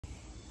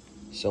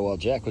So while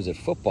Jack was at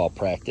football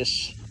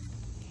practice,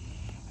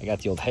 I got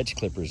the old hedge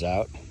clippers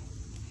out,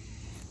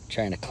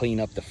 trying to clean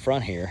up the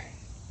front here.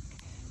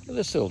 Look at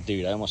this little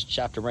dude. I almost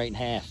chopped him right in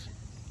half.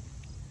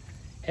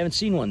 Haven't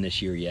seen one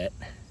this year yet.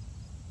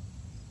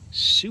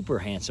 Super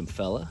handsome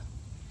fella.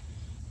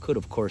 Could,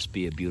 of course,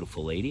 be a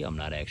beautiful lady. I'm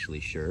not actually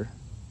sure.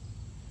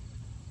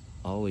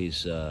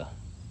 Always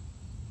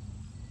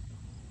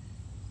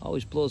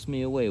blows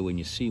me away when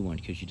you see one,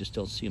 because you just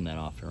don't see them that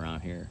often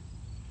around here.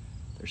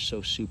 They're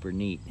so super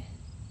neat.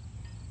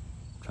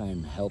 Try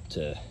and help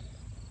to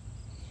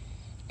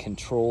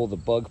control the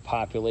bug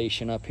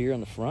population up here in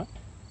the front.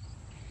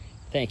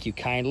 Thank you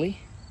kindly,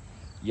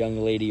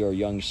 young lady or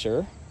young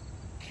sir,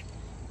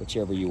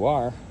 whichever you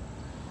are.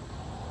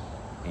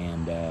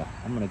 And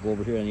I'm gonna go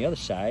over here on the other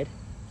side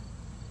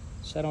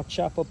so I don't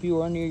chop up you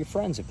or any of your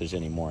friends if there's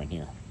any more in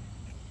here.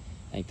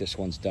 I think this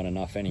one's done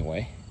enough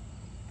anyway.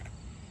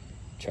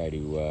 Try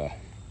to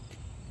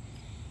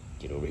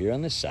get over here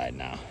on this side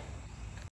now.